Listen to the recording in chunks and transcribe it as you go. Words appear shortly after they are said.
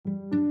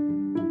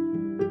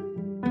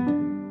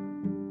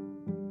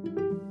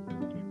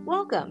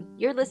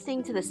You're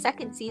listening to the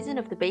second season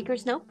of The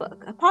Baker's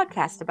Notebook, a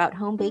podcast about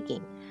home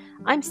baking.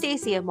 I'm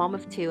Stacy, a mom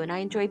of two, and I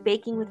enjoy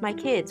baking with my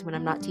kids when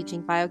I'm not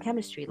teaching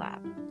biochemistry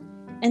lab.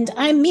 And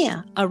I'm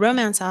Mia, a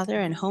romance author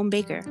and home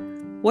baker.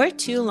 We're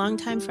two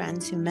longtime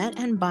friends who met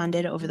and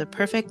bonded over the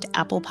perfect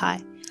apple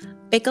pie.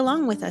 Bake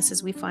along with us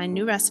as we find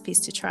new recipes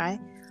to try.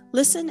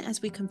 Listen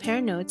as we compare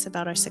notes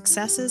about our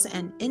successes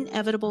and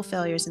inevitable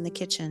failures in the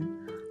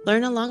kitchen.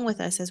 Learn along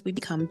with us as we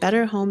become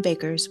better home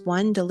bakers,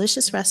 one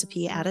delicious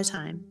recipe at a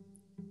time.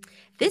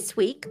 This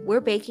week,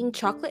 we're baking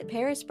chocolate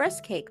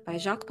Paris-Brest cake by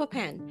Jacques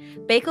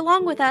Pepin. Bake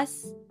along with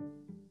us!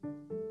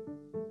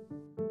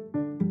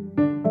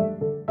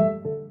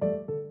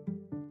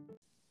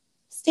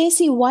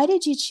 Stacy, why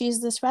did you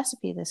choose this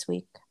recipe this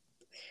week?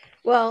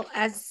 Well,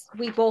 as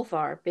we both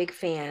are big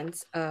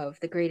fans of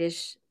the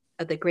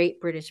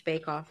Great British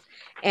Bake Off,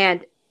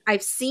 and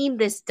I've seen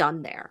this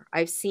done there.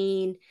 I've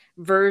seen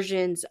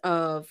versions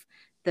of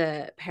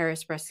the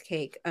Paris-Brest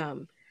cake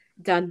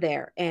done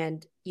there,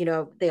 and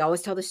they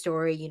always tell the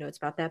story. It's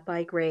about that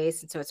bike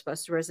race, and so it's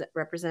supposed to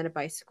represent a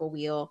bicycle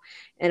wheel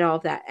and all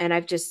of that. And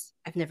I've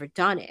never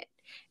done it,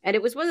 and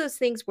it was one of those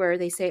things where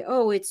they say,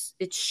 "Oh, it's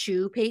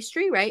choux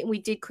pastry, right?" And we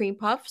did cream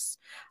puffs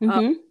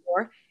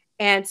before,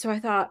 and so I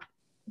thought,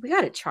 we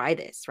got to try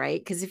this,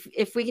 right? Because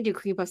if we can do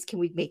cream puffs, can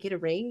we make it a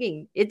ring?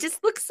 And it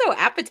just looks so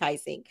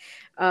appetizing.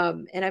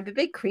 And I'm a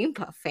big cream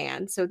puff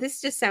fan. So this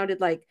just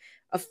sounded like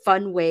a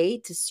fun way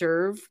to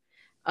serve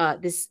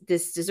this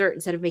dessert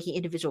instead of making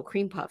individual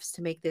cream puffs,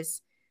 to make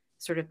this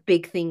sort of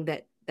big thing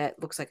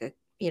that looks like a,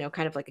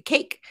 kind of like a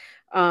cake.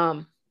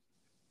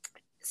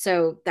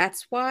 So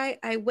that's why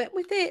I went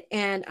with it.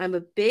 And I'm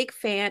a big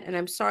fan, and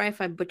I'm sorry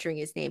if I'm butchering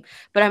his name,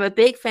 but I'm a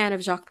big fan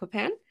of Jacques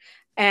Pepin.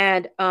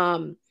 And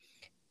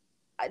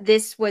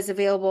this was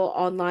available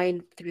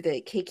online through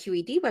the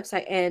KQED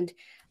website, and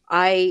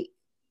I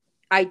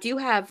do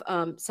have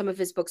some of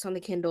his books on the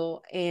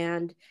Kindle,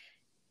 and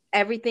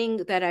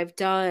everything that I've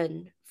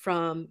done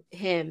from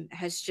him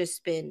has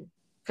just been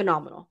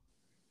phenomenal.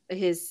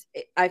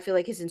 I feel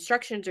like his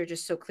instructions are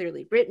just so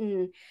clearly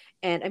written,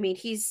 and I mean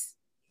he's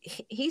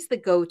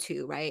the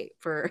go-to, right,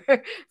 for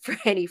for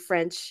any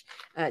French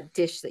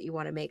dish that you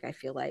want to make, I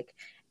feel like.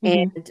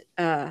 And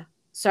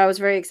so I was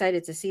very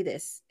excited to see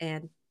this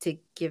and to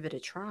give it a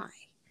try.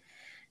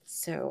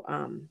 So,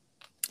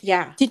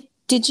 yeah.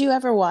 Did you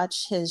ever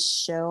watch his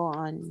show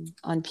on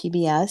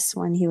PBS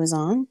when he was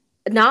on?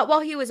 Not while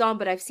he was on,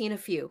 but I've seen a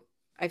few.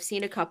 I've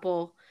seen a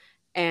couple,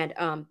 and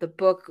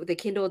the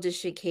Kindle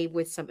edition came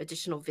with some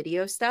additional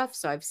video stuff,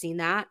 so I've seen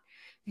that,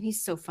 and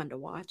he's so fun to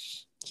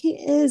watch. He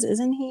is,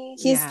 isn't he?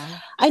 Yeah.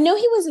 I know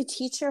he was a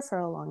teacher for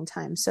a long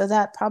time, so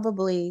that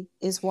probably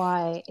is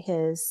why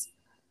his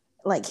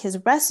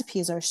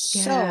recipes are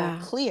so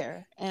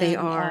clear, and they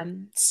are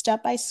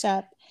step by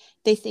step.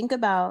 They think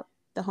about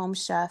the home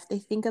chef. They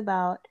think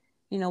about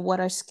what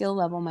our skill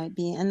level might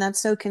be, and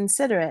that's so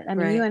considerate. I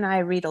mean, you and I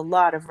read a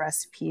lot of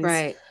recipes,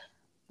 right?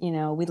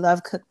 We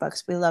love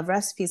cookbooks, we love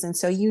recipes, and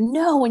so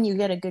when you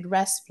get a good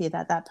recipe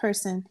that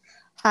person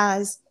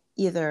has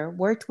either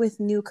worked with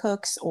new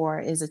cooks or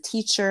is a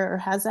teacher or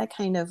has that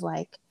kind of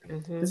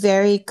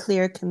very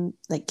clear can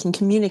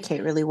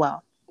communicate really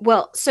well.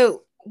 Well,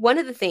 so one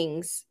of the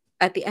things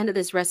at the end of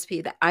this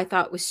recipe that I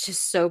thought was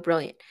just so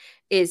brilliant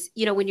is,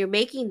 when you're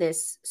making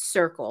this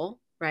circle,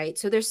 right?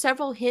 So there's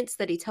several hints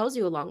that he tells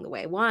you along the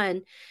way.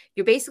 One,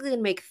 you're basically going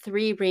to make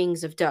 3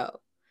 rings of dough.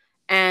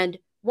 And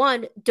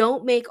one,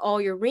 don't make all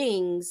your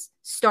rings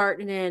start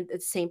and end at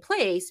the same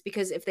place,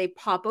 because if they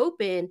pop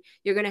open,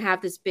 you're going to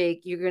have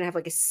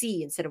like a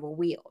C instead of a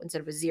wheel,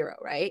 instead of a 0,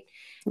 right?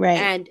 Right.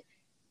 And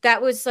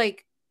that was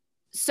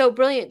so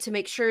brilliant to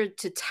make sure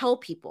to tell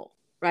people,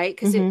 right?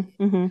 Because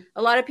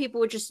a lot of people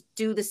would just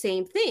do the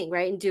same thing,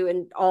 right?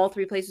 And all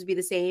 3 places would be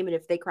the same. And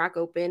if they crack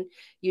open,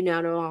 you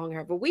now no longer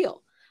have a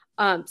wheel.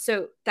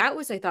 So that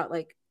was, I thought,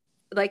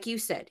 like you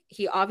said,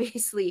 he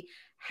obviously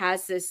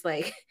has this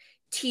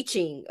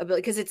teaching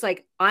ability, because it's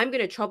I'm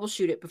going to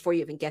troubleshoot it before you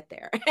even get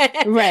there.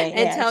 Right.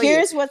 And tell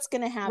here's what's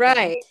going to happen.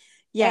 Right.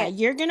 Yeah.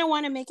 You're going to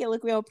want to make it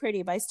look real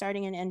pretty by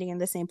starting and ending in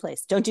the same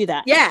place. Don't do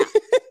that. Yeah.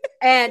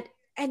 And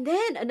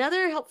then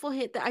another helpful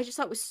hint that I just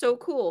thought was so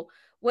cool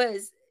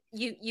was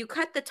you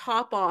cut the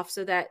top off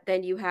so that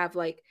then you have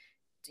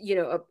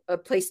a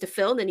place to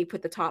fill, and then you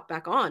put the top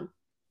back on.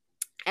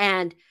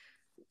 And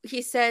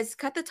he says,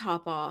 cut the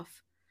top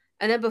off.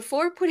 And then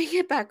before putting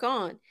it back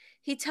on,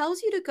 he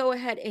tells you to go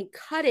ahead and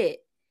cut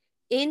it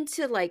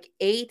into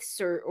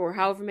eighths or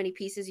however many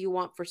pieces you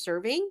want for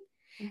serving.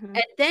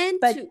 And then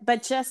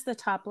but just the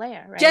top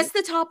layer, right? Just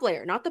the top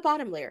layer, not the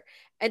bottom layer.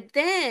 And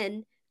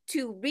then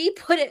to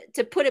put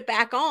it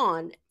back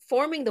on,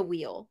 forming the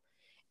wheel.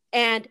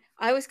 And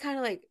I was kind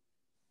of like,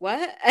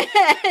 what?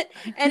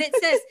 And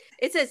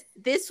it says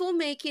this will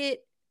make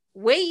it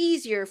way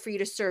easier for you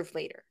to serve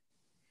later.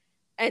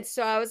 And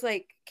so I was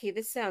like, okay,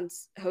 this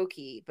sounds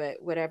hokey,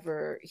 but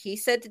whatever. He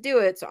said to do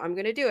it, so I'm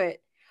going to do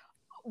it.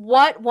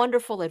 What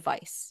wonderful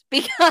advice,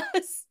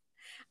 because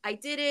I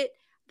did it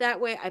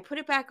that way. I put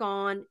it back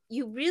on.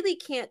 You really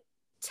can't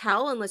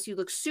tell unless you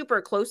look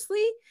super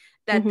closely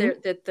that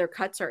Mm-hmm. their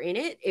cuts are in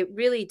it. It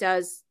really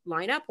does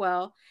line up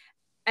well.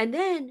 And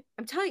then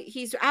I'm telling you,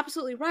 he's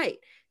absolutely right.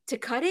 To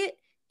cut it,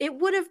 it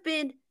would have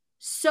been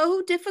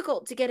so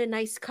difficult to get a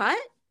nice cut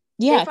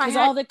Yeah, if I because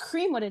had all the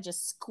cream would have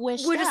just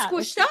squished would have out.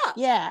 squished up.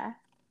 Yeah,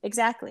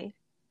 exactly.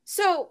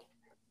 So,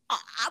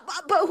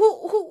 but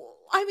who?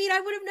 I mean, I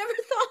would have never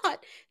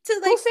thought to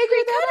Who like figured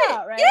pre-cut that it.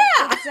 out, right?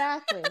 Yeah.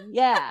 Exactly.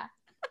 Yeah.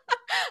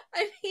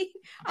 I mean,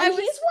 I And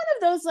was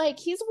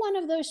he's one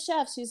of those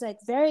chefs who's like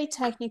very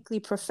technically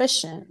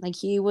proficient. Like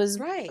he was,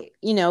 right.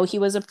 he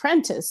was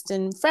apprenticed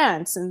in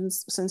France and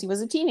since he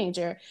was a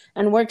teenager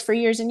and worked for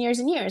years and years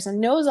and years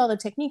and knows all the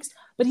techniques,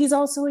 but he's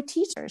also a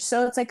teacher.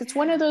 So it's like it's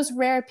one of Yeah. those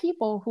rare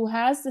people who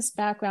has this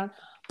background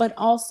but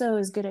also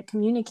is good at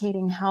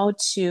communicating how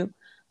to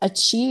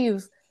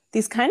achieve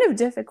these kind of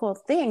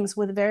difficult things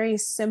with very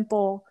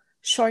simple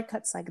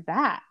shortcuts like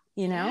that,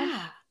 you know?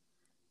 Yeah.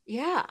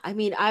 Yeah. I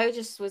mean, I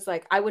just was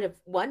like, I would have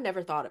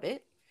never thought of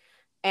it,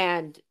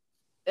 and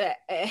uh,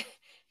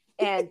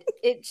 and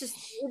it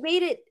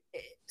made it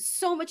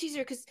so much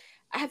easier because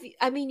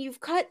I mean, you've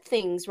cut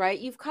things, right?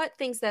 You've cut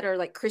things that are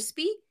like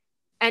crispy,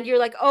 and you're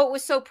like, oh, it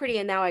was so pretty,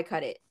 and now I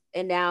cut it,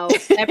 and now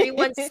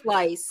everyone's It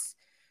slice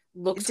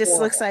looks just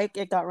looks horrible, like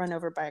it got run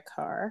over by a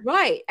car.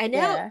 right? And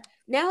Yeah.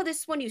 now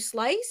this one you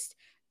sliced,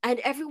 and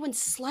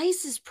everyone's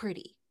slice is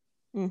pretty.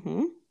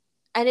 Mm-hmm.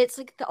 And it's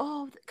like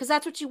because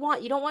that's what you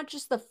want. You don't want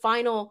just the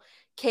final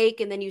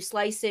cake and then you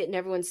slice it and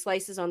everyone's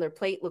slices on their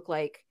plate look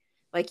like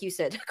you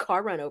said, a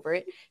car run over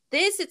it.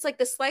 It's like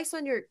the slice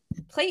on your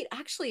plate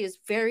actually is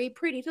very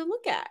pretty to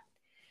look at.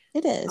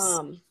 It is.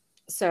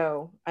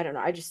 So I don't know.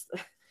 I just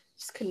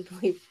just couldn't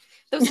believe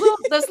those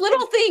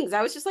little things.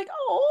 I was just like,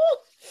 oh,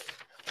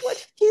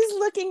 what He's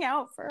looking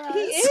out for us. he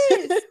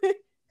is.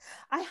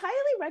 I highly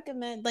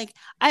recommend, like,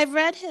 I've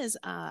read his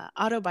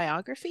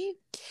autobiography,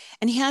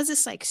 and he has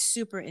this like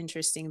super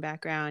interesting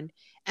background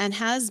and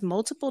has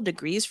multiple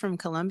degrees from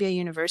Columbia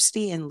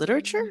University in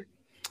literature.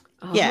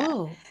 Yeah.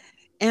 Oh.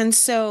 And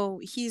so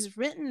he's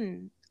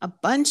written a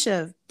bunch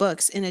of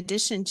books in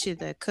addition to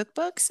the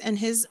cookbooks, and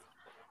his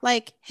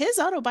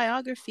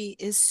autobiography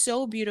is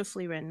so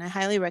beautifully written. I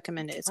highly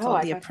recommend it. It's Oh, called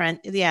I The got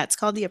Apprentice. Yeah, it's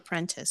called The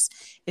Apprentice.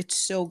 It's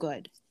so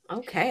good.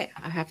 okay.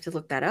 I have to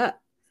look that up.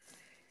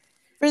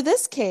 For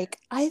this cake,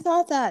 I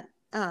thought that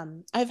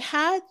I've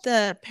had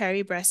the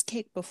Paris-Brest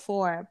cake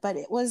before, but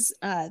it was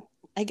I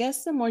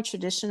guess the more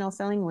traditional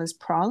filling was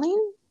praline.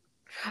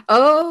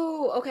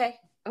 Oh, okay.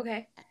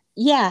 Okay.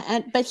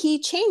 Yeah, but he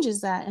changes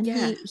that, and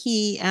Yeah.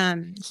 he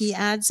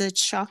adds a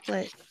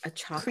chocolate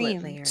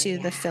cream layer. to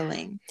Yeah. the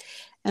filling.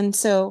 And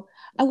so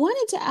I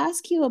wanted to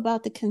ask you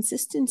about the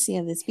consistency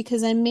of this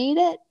because I made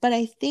it, but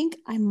I think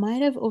I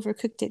might have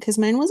overcooked it because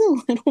mine was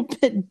a little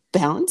bit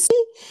bouncy.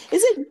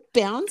 Is it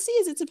bouncy?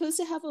 Is it supposed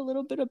to have a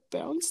little bit of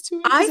bounce to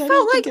it? Because I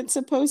don't think it's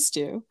supposed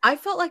to. I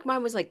felt like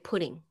mine was like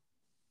pudding.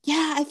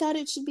 Yeah, I thought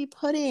it should be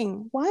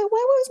pudding. Why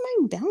was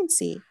mine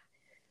bouncy?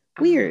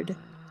 Weird.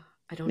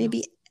 I don't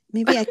know.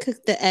 Maybe I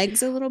cooked the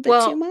eggs a little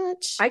bit too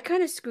much. I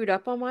kind of screwed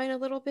up on mine a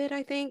little bit,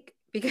 I think,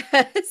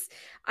 because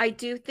I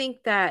do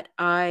think that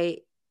I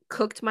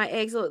cooked my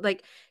eggs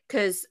like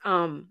because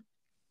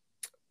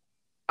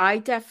I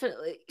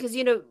definitely because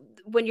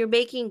when you're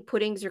making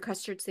puddings or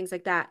custards, things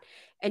like that,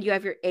 and you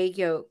have your egg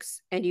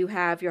yolks and you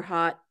have your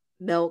hot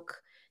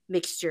milk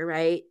mixture,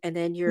 right? And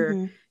then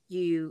you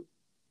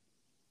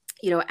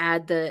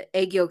add the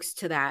egg yolks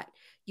to that.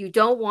 You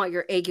don't want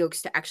your egg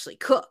yolks to actually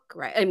cook,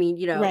 right? I mean,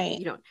 right.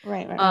 you don't.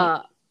 Right.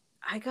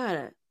 I got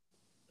a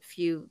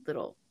few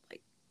little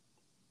like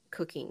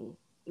cooking,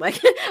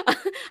 like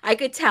I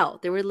could tell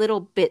there were little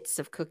bits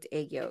of cooked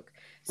egg yolk.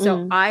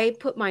 So I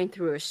put mine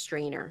through a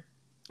strainer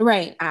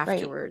right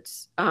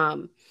afterwards,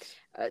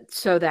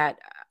 so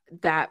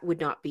that would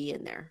not be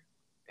in there.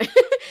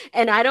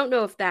 And I don't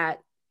know if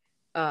that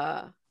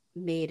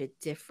made a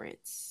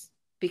difference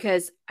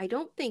because I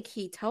don't think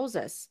he tells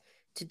us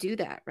to do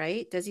that,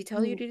 right? Does he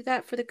tell you to do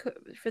that for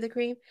the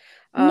cream?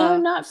 No,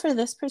 not for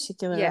this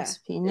particular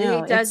recipe.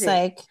 No, it's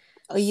like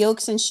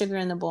yolks and sugar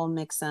in the bowl,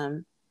 mix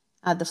them,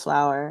 add the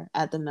flour,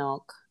 add the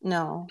milk.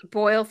 No.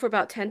 Boil for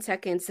about 10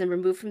 seconds, then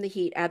remove from the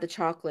heat, add the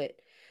chocolate.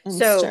 And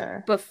so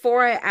stir.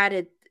 Before I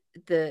added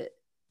the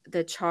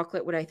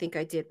chocolate, what I think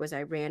I did was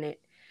I ran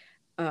it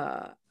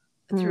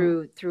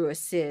through a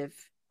sieve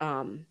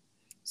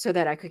so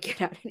that I could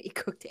get out any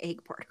cooked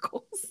egg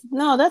particles.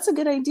 No, that's a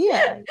good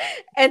idea.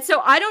 And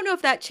so I don't know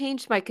if that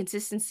changed my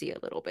consistency a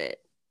little bit.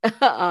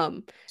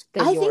 I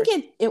think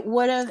it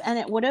would have, and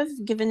it would have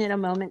given it a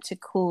moment to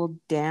cool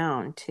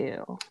down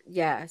too.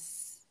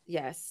 Yes.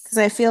 Because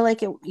I feel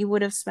like you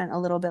would have spent a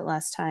little bit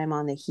less time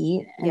on the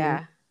heat. And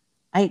yeah.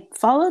 I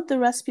followed the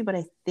recipe, but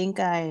I think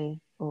I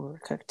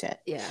overcooked it.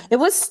 Yeah. It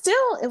was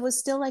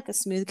still like a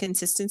smooth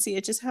consistency.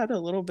 It just had a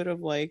little bit of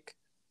like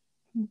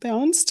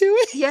bounce to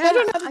it. Yeah. I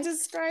don't know how to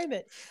describe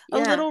it. Yeah.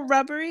 A little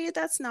rubbery.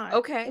 That's not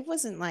okay. It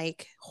wasn't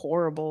like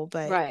horrible,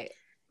 but right.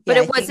 But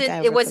it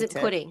wasn't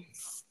pudding.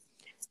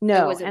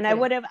 No, and pudding. I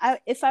would have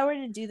if I were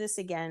to do this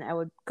again, I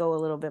would go a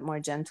little bit more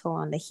gentle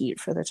on the heat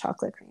for the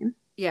chocolate cream.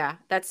 Yeah,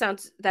 that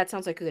sounds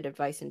like good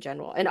advice in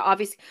general. And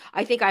obviously,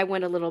 I think I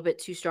went a little bit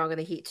too strong on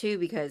the heat too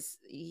because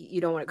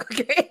you don't want to cook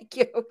your egg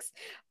yolks.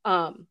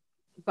 Um,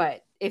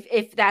 but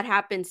if that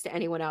happens to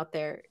anyone out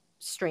there,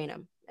 strain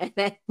them, and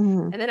then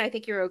Mhm. I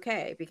think you're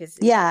okay because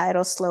Yeah,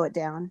 it'll slow it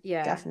down. yeah,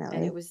 and it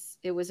Definitely.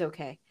 was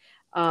okay.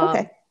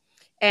 Okay.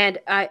 And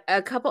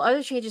a couple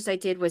other changes I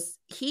did was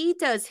he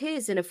does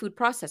his in a food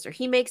processor.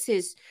 He makes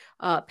his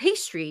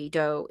pastry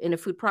dough in a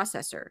food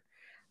processor.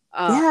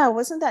 Uh, Yeah,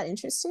 wasn't that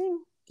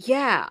interesting?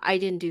 yeah, I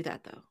didn't do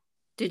that though.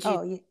 Did you?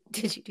 Oh, you,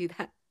 Did you do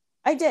that?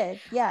 I did.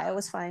 Yeah, it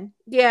was fine.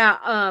 Yeah,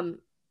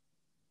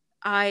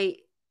 I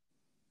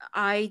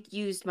I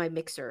used my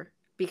mixer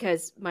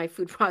because my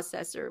food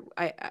processor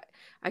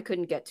I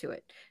couldn't get to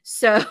it.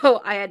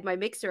 So I had my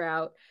mixer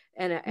out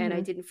and I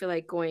Hmm. didn't feel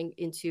like going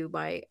into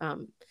my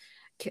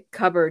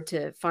cupboard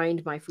to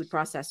find my food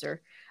processor.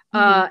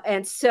 Hmm.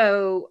 And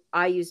so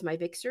I used my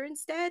mixer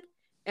instead.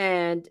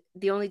 And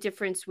the only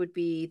difference would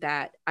be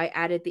that I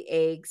added the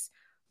eggs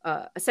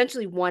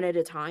essentially one at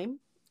a time,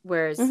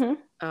 whereas Hmm.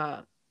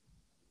 uh,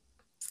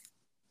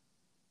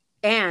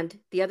 and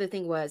the other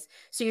thing was,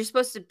 so you're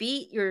supposed to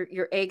beat your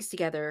eggs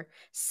together,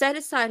 set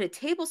aside a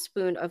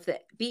tablespoon of the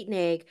beaten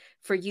egg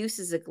for use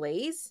as a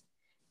glaze,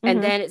 and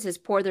Hmm. then it says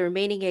pour the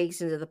remaining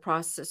eggs into the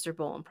processor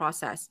bowl and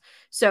process.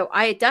 So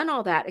I had done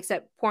all that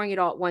except pouring it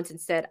all at once.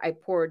 Instead, I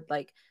poured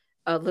like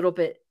a little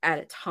bit at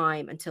a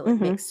time until it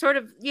Hmm. mixed, sort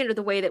of,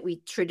 the way that we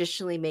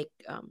traditionally make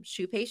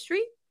choux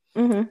pastry.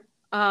 Hmm.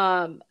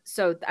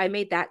 So I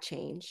made that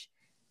change.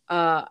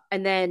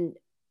 And then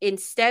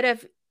instead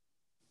of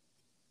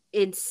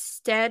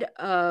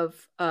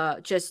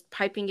just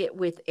piping it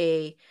with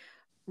a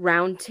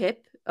round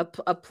tip,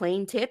 a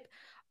plain tip,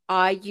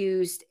 I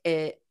used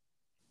a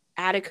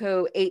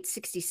Attico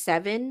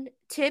 867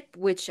 tip,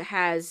 which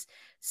has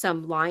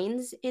some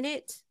lines in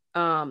it.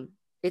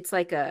 It's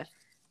like a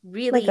Like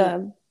really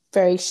a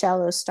very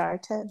shallow star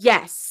tip.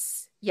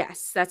 yes,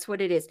 that's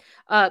what it is.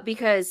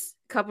 Because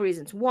a couple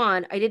reasons.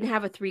 One, I didn't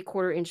have a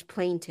 3/4 inch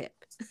plain tip.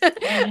 I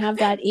don't have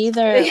that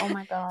either. Oh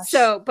my gosh.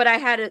 So, but I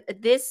had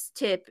this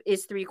tip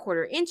is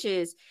 3/4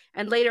 inches.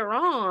 And later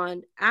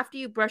on, after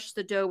you brush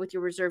the dough with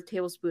your reserved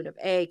tablespoon of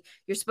egg,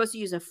 you're supposed to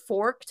use a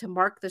fork to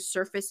mark the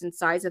surface and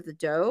size of the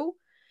dough,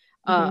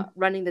 Hmm.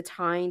 running the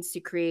tines to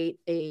create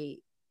a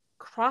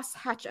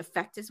crosshatch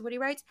effect, is what he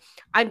writes.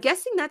 I'm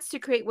guessing that's to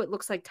create what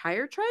looks like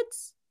tire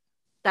treads.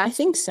 I That's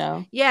think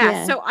so. Yeah.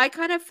 Yeah. So I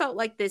kind of felt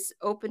like this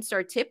open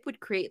star tip would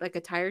create like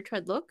a tire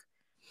tread look.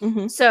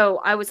 Hmm. So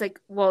I was like,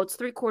 well, it's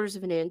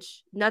 3/4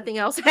 inch. Nothing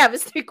else I have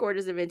is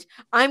 3/4 inch.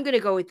 I'm gonna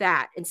go with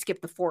that and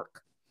skip the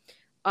fork.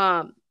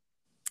 Um,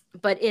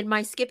 but in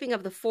my skipping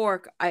of the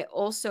fork, I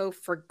also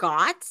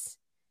forgot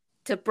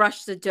to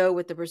brush the dough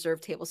with the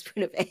reserved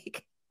tablespoon of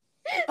egg.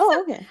 So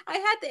Oh, okay. I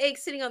had the egg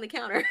sitting on the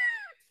counter,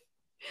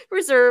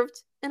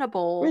 reserved in a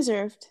bowl.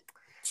 Reserved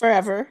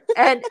forever.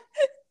 And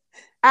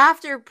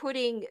after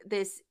putting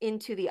this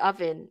into the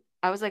oven,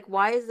 I was like,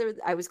 why is there?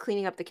 I was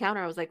cleaning up the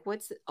counter. I was like,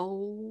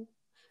 oh,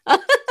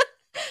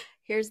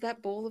 here's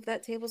that bowl of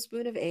that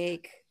tablespoon of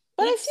egg.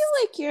 But I feel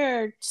Oops. like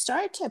your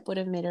star tip would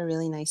have made a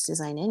really nice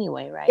design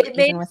anyway, right? It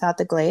made Even without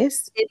the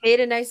glaze. it made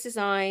a nice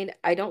design.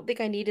 I don't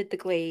think I needed the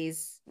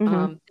glaze.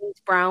 Hmm. Things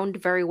browned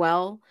very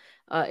well,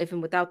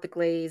 even without the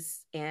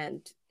glaze,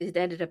 and it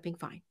ended up being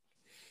fine.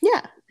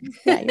 Yeah.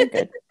 Yeah, you're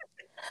good.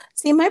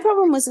 See, my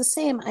problem was the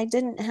same. I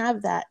didn't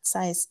have that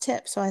size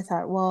tip. So I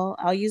thought, well,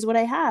 I'll use what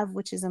I have,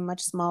 which is a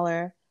much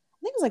smaller, I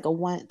think it was like a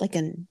one, Like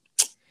a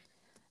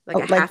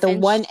like half the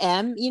inch.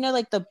 1M,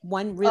 like the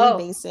one really Oh,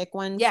 basic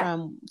one yeah,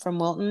 from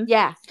Wilton.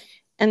 yeah.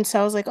 And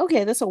so I was like,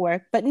 okay, this will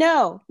work. But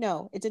no,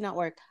 it did not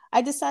work.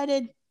 I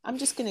decided I'm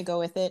just gonna go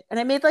with it. And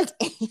I made like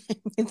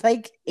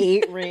like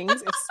 8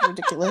 rings. It's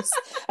ridiculous.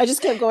 I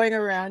just kept going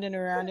around and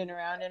around and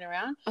around and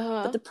around. But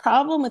Uh-huh. the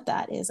problem with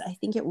that is I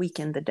think it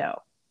weakened the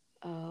dough.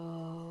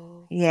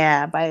 Oh,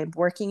 Yeah, by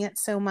working it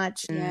so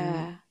much and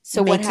yeah.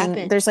 So what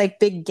happened? there's like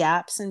big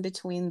gaps in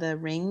between the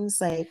rings.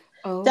 Like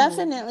Oh,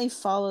 definitely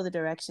follow the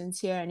directions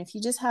here. And if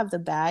you just have the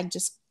bag,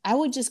 I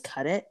would just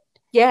cut it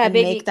yeah. and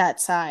make Maybe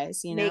that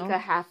size, make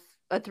a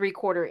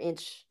 3/4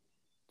 inch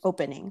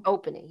opening.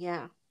 opening.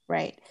 Yeah.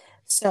 Right.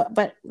 So,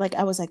 but like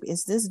I was like,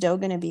 is this dough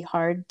going to be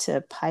hard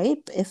to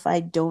pipe if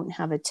I don't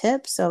have a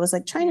tip? So I was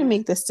like trying to Yeah.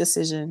 make this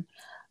decision.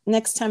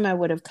 Next time I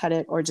would have cut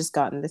it or just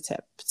gotten the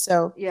tip.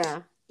 So,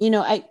 Yeah.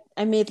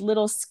 I made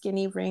little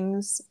skinny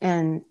rings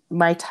and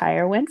my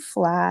tire went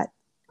flat,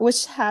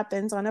 which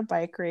happens on a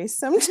bike race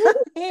sometimes.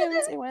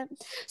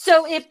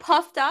 So it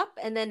puffed up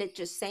and then it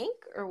just sank,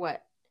 or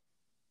what?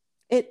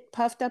 It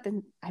puffed up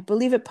and I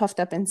believe it puffed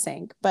up and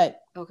sank,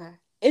 but Okay.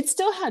 it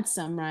still had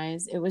some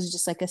rise. It was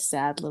just like a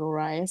sad little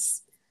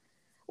rise.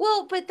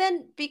 Well, but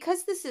then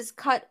because this is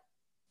cut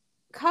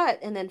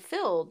and then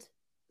filled,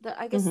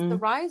 I guess the Mm-hmm.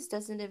 rise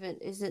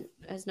isn't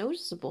as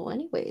noticeable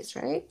anyways,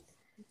 right?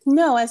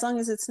 No, as long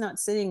as it's not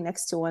sitting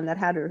next to one that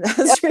has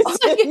written,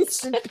 it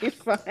should be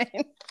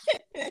fine.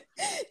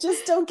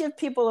 Just don't give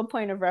people a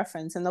point of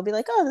reference and they'll be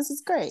like, oh, this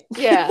is great.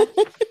 Yeah.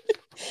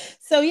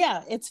 So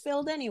yeah, it's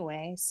filled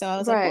anyway. So I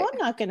was like, well, Right. I'm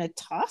not going to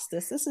toss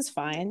this. This is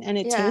fine. And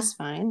it Yeah. tastes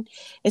fine.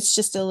 It's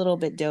just a little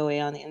bit doughy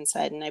on the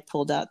inside. And I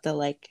pulled out the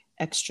like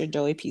extra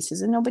doughy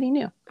pieces and nobody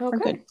knew. We're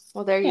good. Okay.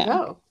 Well, there you Yeah.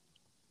 go.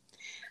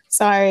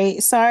 Sorry,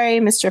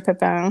 Mr.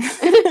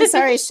 Pepin.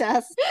 Sorry,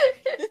 chef.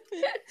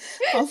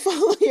 I'll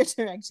follow your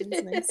directions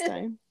next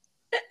time.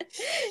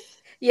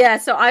 Yeah,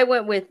 so I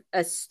went with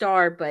a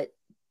star, but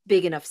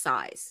big enough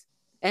size.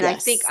 And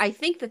Yes. I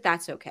think that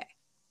that's okay.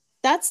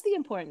 That's the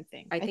important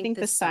thing. I I think think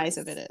the the size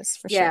of size. it is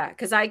for Yeah, sure.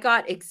 because I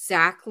got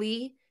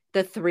exactly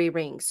the 3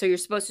 rings. So you're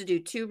supposed to do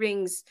 2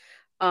 rings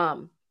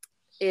um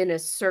in a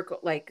circle,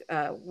 like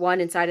one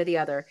inside of the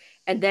other,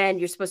 and then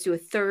you're supposed to do a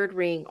third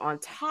ring on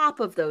top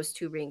of those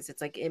 2 rings.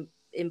 It's like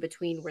in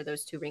between where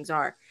those 2 rings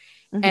are.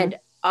 Mm-hmm. And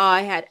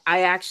I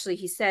actually,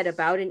 he said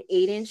about an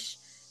 8-inch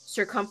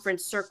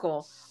circumference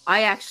circle.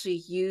 I actually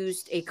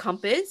used a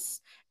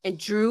compass and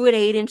drew an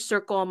 8-inch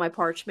circle on my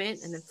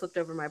parchment and then flipped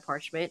over my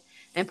parchment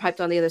and piped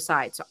on the other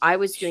side. So I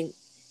was doing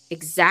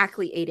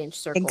exactly 8-inch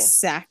circle.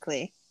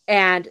 Exactly.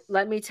 And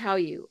let me tell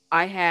you,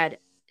 I had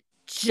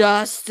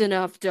just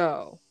enough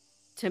dough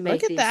to Look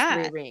make at these 3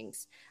 that.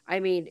 rings. I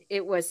mean,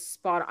 it was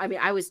spot on. I mean,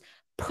 I was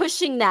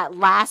pushing that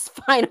last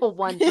final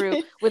one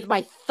through with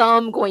my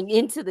thumb going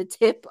into the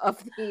tip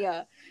of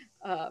the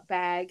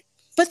bag.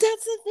 But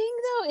that's the thing,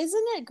 though.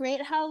 Isn't it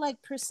great how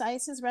like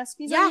precise his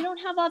recipes are? You Yeah, don't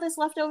have all this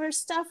leftover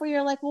stuff where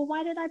you're like, well,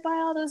 why did I buy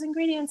all those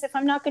ingredients if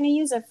I'm not going to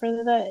use it for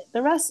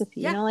the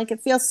recipe? You yeah, know, like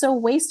it feels so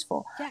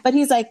wasteful. yeah. But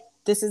he's like,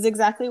 this is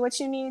exactly what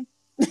you need.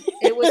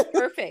 It was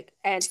perfect.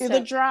 And To the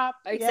so, drop.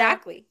 Yeah.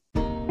 exactly.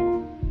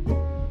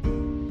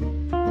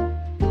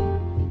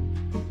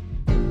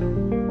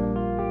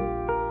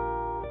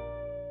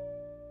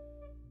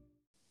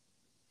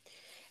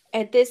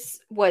 And this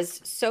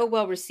was so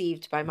well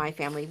received by my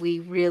family. We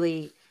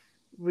really,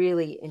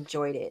 really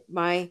enjoyed it.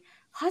 My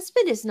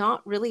husband is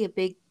not really a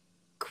big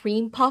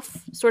cream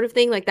puff sort of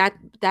thing. Like that,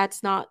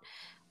 that's not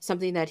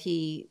something that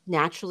he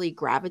naturally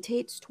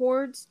gravitates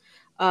towards.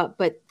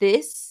 But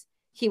this,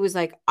 he was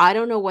like, I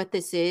don't know what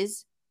this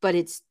is, but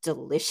it's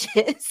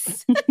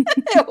delicious.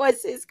 It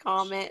was his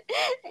comment.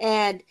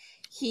 And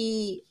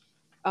he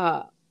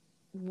uh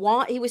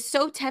he was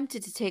so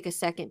tempted to take a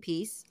second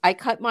piece.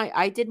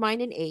 I did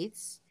mine in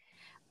eighths,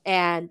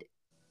 and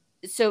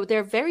so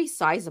they're very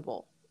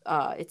sizable.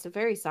 It's a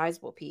very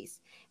sizable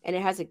piece, and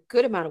it has a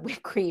good amount of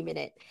whipped cream in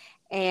it.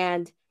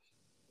 And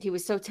he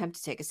was so tempted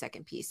to take a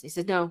second piece. He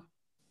said, "No,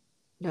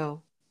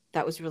 no,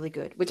 that was really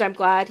good." Which I'm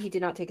glad he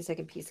did not take a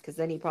second piece, because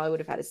then he probably would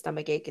have had a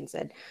stomach ache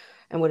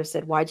and would have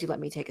said, "Why'd you let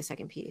me take a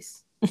second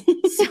piece?"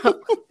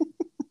 So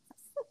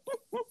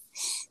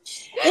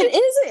It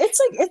is. It's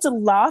like it's a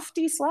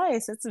lofty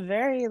slice. It's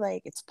very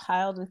like it's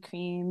piled with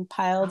cream,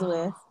 piled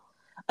with.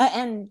 oh.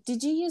 And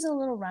did you use a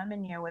little rum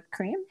in your whipped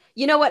cream?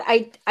 You know what?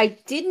 I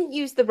didn't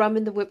use the rum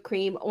and the whipped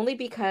cream only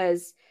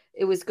because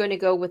it was going to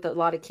go with a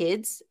lot of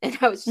kids, and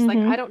I was just like,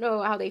 I Mm-hmm. don't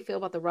know how they feel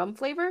about the rum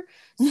flavor.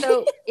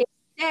 So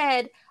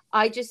instead,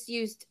 I just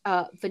used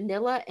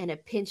vanilla and a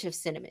pinch of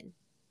cinnamon.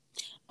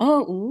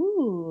 Oh,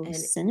 ooh, And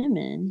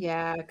cinnamon.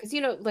 yeah, because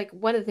like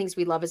one of the things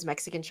we love is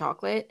Mexican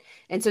chocolate,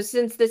 and so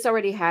since this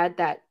already had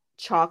that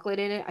chocolate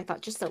in it, I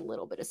thought just a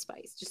little bit of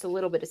spice, just a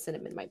little bit of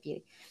cinnamon might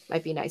be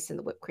nice in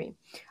the whipped cream.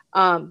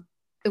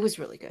 It was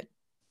really good.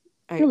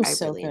 It was I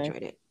so really good.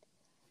 enjoyed it.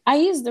 I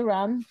used the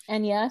rum,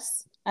 and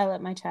yes, I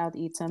let my child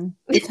eat some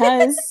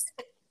because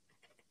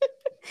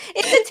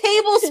It's a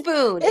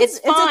tablespoon. It's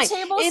it's fine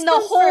a in the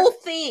tablespoon whole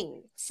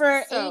thing.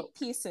 for So 8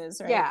 pieces,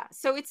 right? yeah,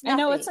 so it's I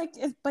know it's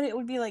nothing. like, but it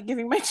would be like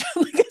giving my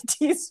child like a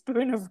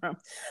teaspoon of rum.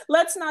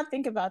 Let's not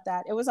think about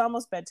that. It was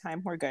almost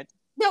bedtime. We're good.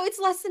 No, it's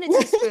less than a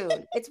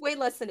teaspoon. It's way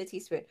less than a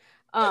teaspoon.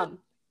 Um,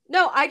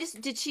 no, I just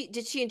did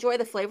she enjoy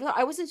the flavor?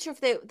 I wasn't sure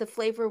if the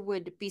flavor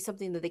would be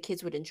something that the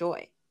kids would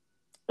enjoy.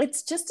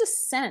 It's just a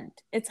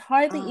scent. It's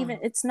hardly even.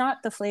 Oh, It's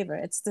not the flavor.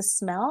 It's the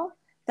smell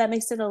that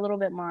makes it a little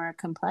bit more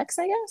complex,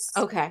 I guess.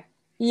 okay.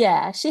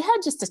 Yeah, she had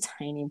just a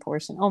tiny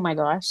portion. Oh my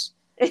gosh,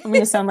 I'm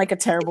gonna sound like a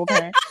terrible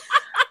parent.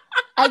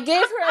 I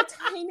gave her a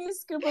tiny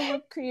scoop of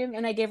whipped cream,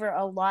 and I gave her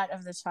a lot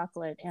of the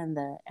chocolate and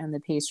the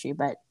pastry.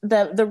 But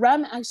the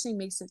rum actually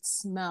makes it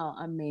smell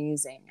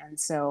amazing, and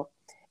so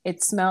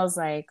it smells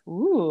like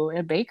ooh,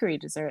 a bakery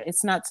dessert.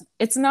 It's not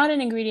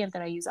an ingredient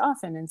that I use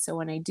often, and so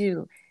when I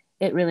do,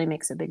 it really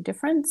makes a big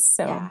difference.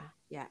 So Yeah,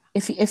 yeah.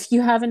 if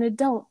you have an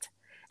adult,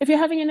 if you're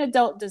having an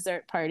adult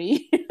dessert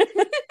party,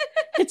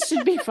 it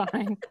should be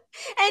fine.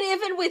 And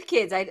even with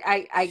kids,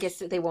 I guess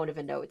they won't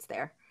even know it's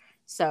there,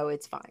 so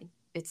it's fine.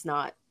 It's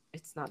not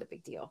a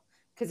big deal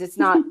because it's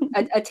not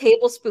a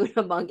tablespoon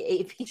among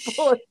 8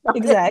 people. It's not enough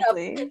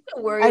Exactly.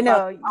 to worry I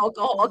about know. the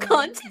alcohol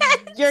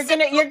content. You're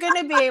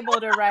gonna be able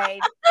to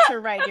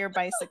ride your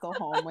bicycle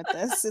home with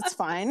this. It's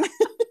fine.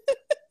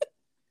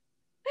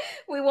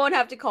 We won't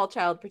have to call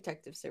Child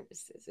Protective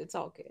Services. It's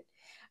all good.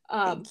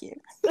 Um, Thank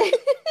you.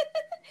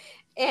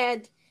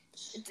 and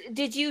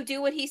did you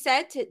do what he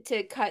said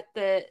to cut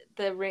the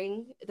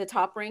ring, the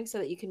top ring, so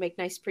that you can make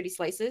nice, pretty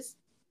slices?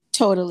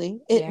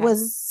 Totally. It Yeah.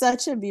 was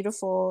such a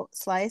beautiful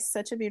slice,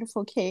 such a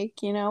beautiful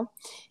cake, you know.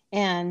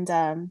 And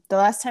the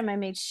last time I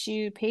made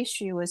choux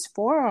pastry was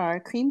for our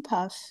cream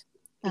puff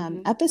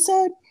Hmm.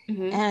 episode.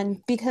 Hmm.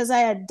 And because I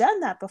had done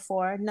that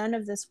before, none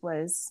of this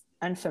was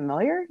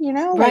unfamiliar, you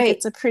know, like Right.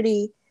 it's a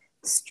pretty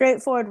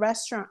straightforward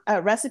restaurant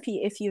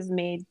recipe if you've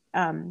made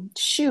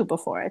choux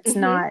before.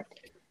 Hmm.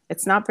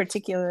 It's not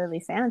particularly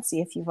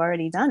fancy if you've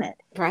already done it.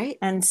 Right.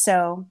 And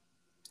so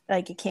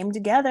like it came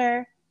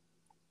together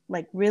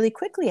like really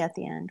quickly at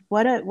the end.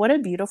 What a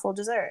beautiful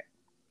dessert.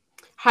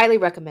 Highly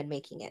recommend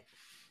making it.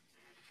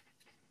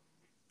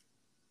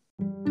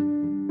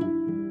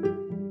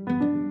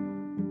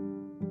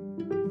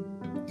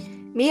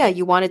 Mia,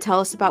 you want to tell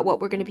us about what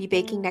we're going to be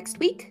baking next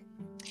week?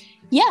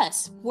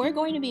 Yes, we're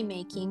going to be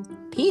making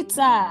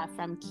pizza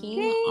from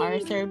King Yay!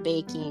 Arthur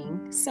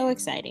Baking. So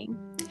exciting.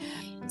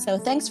 So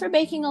thanks for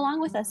baking along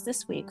with us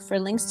this week. For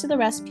links to the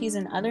recipes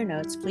and other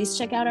notes, please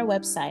check out our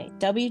website,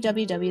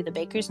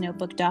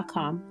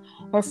 www.thebakersnotebook.com,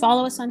 or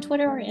follow us on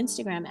Twitter or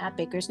Instagram at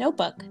Baker's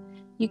Notebook.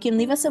 You can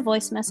leave us a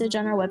voice message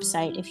on our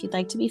website if you'd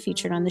like to be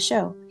featured on the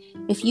show.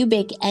 If you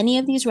bake any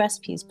of these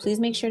recipes, please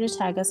make sure to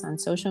tag us on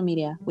social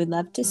media. We'd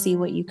love to see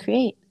what you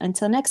create.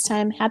 Until next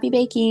time, happy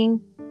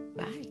baking!